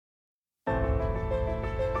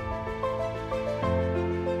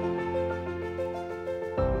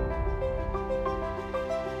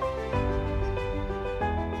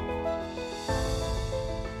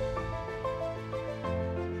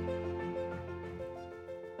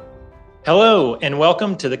Hello, and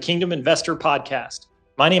welcome to the Kingdom Investor Podcast.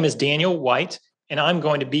 My name is Daniel White, and I'm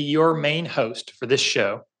going to be your main host for this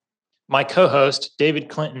show. My co host, David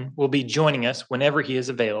Clinton, will be joining us whenever he is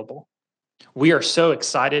available. We are so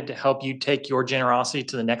excited to help you take your generosity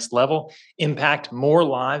to the next level, impact more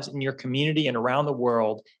lives in your community and around the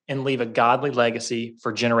world, and leave a godly legacy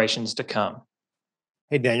for generations to come.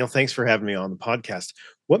 Hey, Daniel, thanks for having me on the podcast.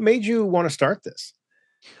 What made you want to start this?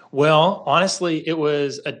 Well, honestly, it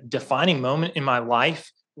was a defining moment in my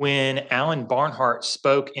life when Alan Barnhart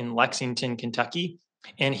spoke in Lexington, Kentucky.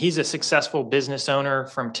 And he's a successful business owner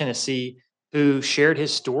from Tennessee who shared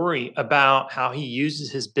his story about how he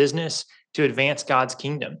uses his business to advance God's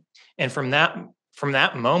kingdom. And from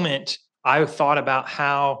that moment, I thought about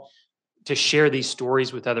how to share these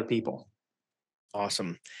stories with other people.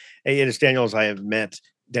 Awesome. Hey, it is Daniel, as I have met.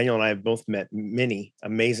 Daniel and I have both met many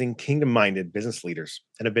amazing kingdom minded business leaders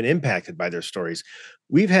and have been impacted by their stories.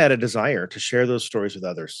 We've had a desire to share those stories with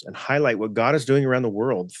others and highlight what God is doing around the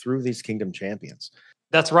world through these kingdom champions.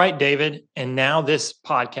 That's right, David. And now this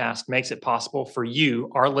podcast makes it possible for you,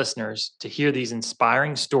 our listeners, to hear these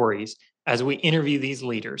inspiring stories as we interview these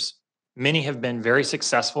leaders. Many have been very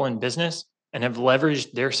successful in business and have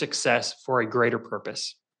leveraged their success for a greater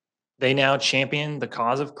purpose. They now champion the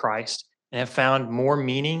cause of Christ and have found more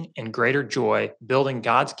meaning and greater joy building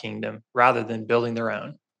God's kingdom rather than building their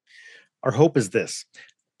own. Our hope is this: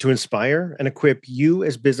 to inspire and equip you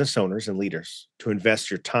as business owners and leaders to invest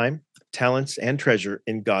your time, talents, and treasure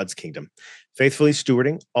in God's kingdom, faithfully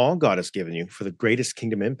stewarding all God has given you for the greatest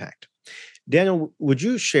kingdom impact. Daniel, would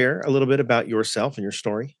you share a little bit about yourself and your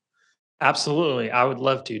story? Absolutely. I would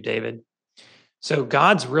love to, David. So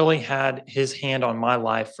God's really had his hand on my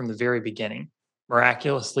life from the very beginning,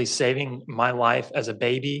 miraculously saving my life as a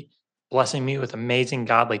baby, blessing me with amazing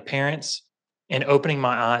godly parents, and opening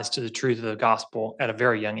my eyes to the truth of the gospel at a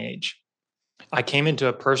very young age. I came into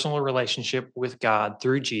a personal relationship with God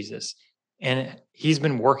through Jesus, and he's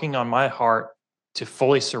been working on my heart to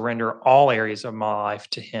fully surrender all areas of my life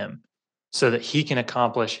to him so that he can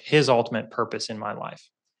accomplish his ultimate purpose in my life.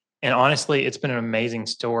 And honestly, it's been an amazing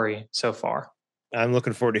story so far. I'm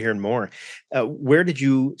looking forward to hearing more. Where did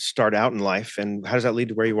you start out in life, and how does that lead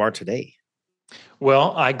to where you are today?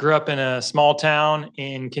 Well, I grew up in a small town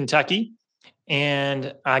in Kentucky,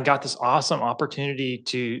 and I got this awesome opportunity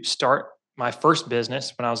to start my first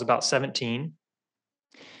business when I was about 17.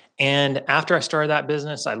 And after I started that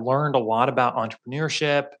business, I learned a lot about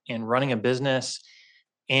entrepreneurship and running a business.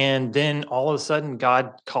 And then all of a sudden,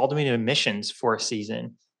 God called me to missions for a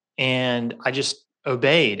season. And I just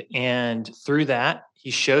obeyed. And through that,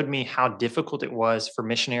 He showed me how difficult it was for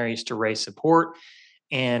missionaries to raise support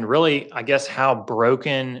and really, I guess, how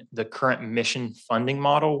broken the current mission funding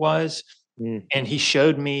model was. Mm, And He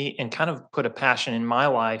showed me and kind of put a passion in my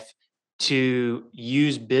life to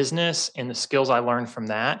use business and the skills I learned from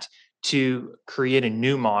that to create a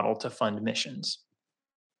new model to fund missions.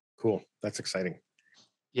 cool. That's exciting.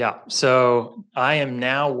 Yeah. So I am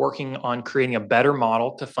now working on creating a better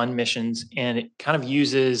model to fund missions, and it kind of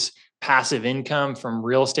uses passive income from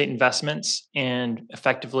real estate investments and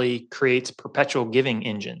effectively creates perpetual giving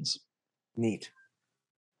engines. Neat.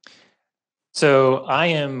 So I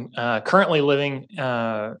am currently living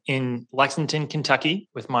in Lexington, Kentucky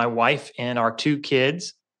with my wife and our two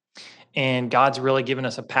kids. And God's really given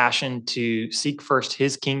us a passion to seek first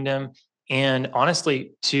his kingdom and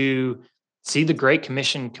honestly to see the Great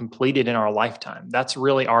Commission completed in our lifetime. That's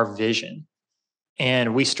really our vision.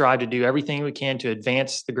 And we strive to do everything we can to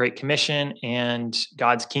advance the Great Commission and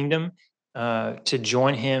God's kingdom, to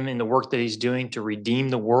join him in the work that he's doing to redeem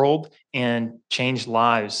the world and change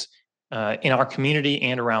lives in our community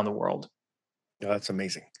and around the world. Oh, that's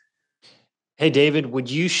amazing. Hey, David, would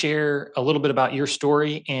you share a little bit about your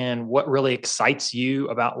story and what really excites you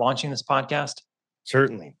about launching this podcast?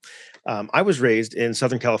 Certainly. I was raised in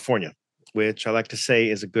Southern California, which I like to say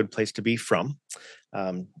is a good place to be from.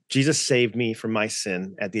 Jesus saved me from my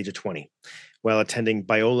sin at the age of 20 while attending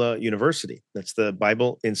Biola University. That's the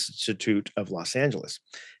Bible Institute of Los Angeles.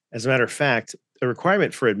 As a matter of fact, a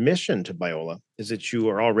requirement for admission to Biola is that you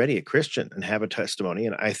are already a Christian and have a testimony.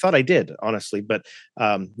 And I thought I did, honestly, but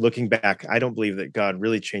looking back, I don't believe that God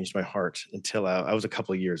really changed my heart until I was a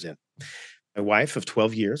couple of years in. My wife of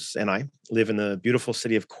 12 years and I live in the beautiful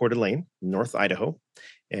city of Coeur d'Alene, North Idaho,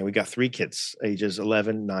 and we got three kids, ages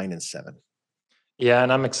 11, 9, and 7. Yeah,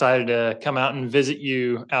 and I'm excited to come out and visit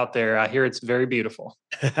you out there. I hear it's very beautiful.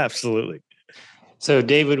 Absolutely. So,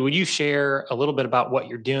 David, would you share a little bit about what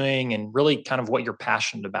you're doing and really kind of what you're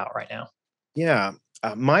passionate about right now? Yeah.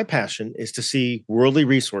 My passion is to see worldly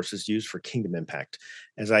resources used for kingdom impact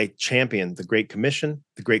as I champion the Great Commission,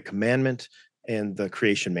 the Great Commandment, and the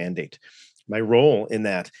creation mandate. My role in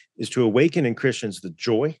that is to awaken in Christians the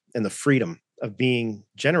joy and the freedom of being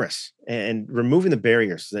generous and removing the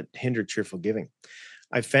barriers that hinder cheerful giving.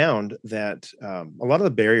 I found that a lot of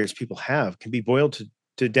the barriers people have can be boiled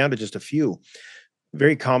to down to just a few.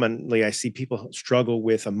 Very commonly, I see people struggle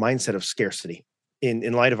with a mindset of scarcity.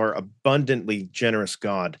 In light of our abundantly generous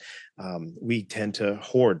God, we tend to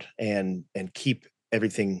hoard and keep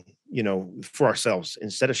everything, for ourselves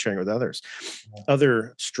instead of sharing with others.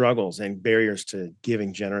 Other struggles and barriers to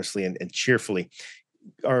giving generously and cheerfully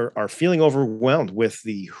are feeling overwhelmed with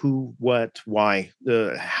the who, what, why,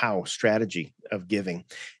 the how strategy of giving,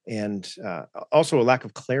 and also a lack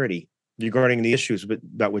of clarity regarding the issues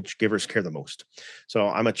about which givers care the most. So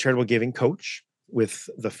I'm a charitable giving coach with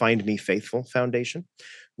the Find Me Faithful Foundation.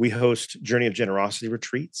 We host Journey of Generosity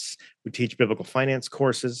retreats. We teach biblical finance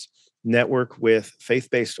courses, network with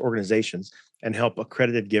faith-based organizations, and help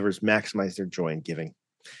accredited givers maximize their joy in giving.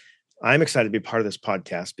 I'm excited to be part of this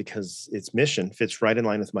podcast because its mission fits right in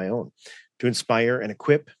line with my own, to inspire and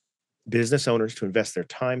equip business owners to invest their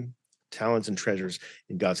time, talents, and treasures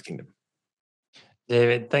in God's kingdom.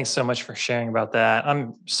 David, thanks so much for sharing about that.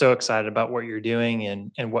 I'm so excited about what you're doing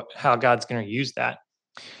and how God's going to use that.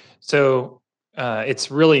 So it's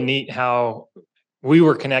really neat how we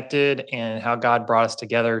were connected and how God brought us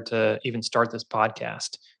together to even start this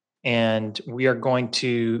podcast. And we are going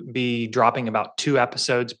to be dropping about 2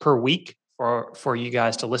 episodes per week for you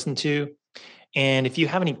guys to listen to. And if you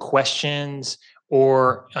have any questions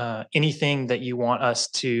or anything that you want us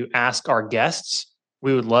to ask our guests,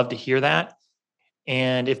 we would love to hear that.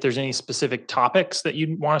 And if there's any specific topics that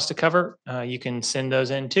you want us to cover, you can send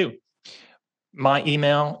those in too. My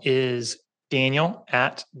email is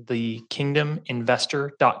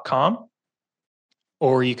daniel@thekingdominvestor.com,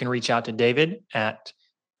 or you can reach out to David at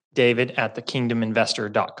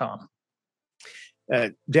thekingdominvestor.com.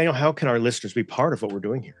 Daniel, how can our listeners be part of what we're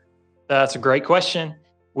doing here? That's a great question.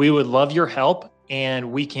 We would love your help,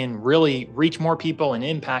 and we can really reach more people and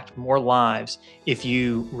impact more lives if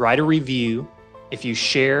you write a review, if you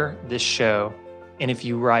share this show, and if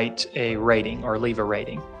you write a rating or leave a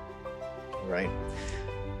rating. Right.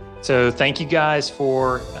 So thank you guys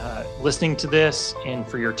for listening to this and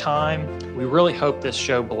for your time. We really hope this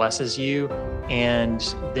show blesses you, and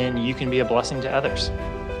then you can be a blessing to others.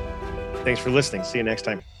 Thanks for listening. See you next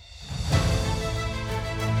time.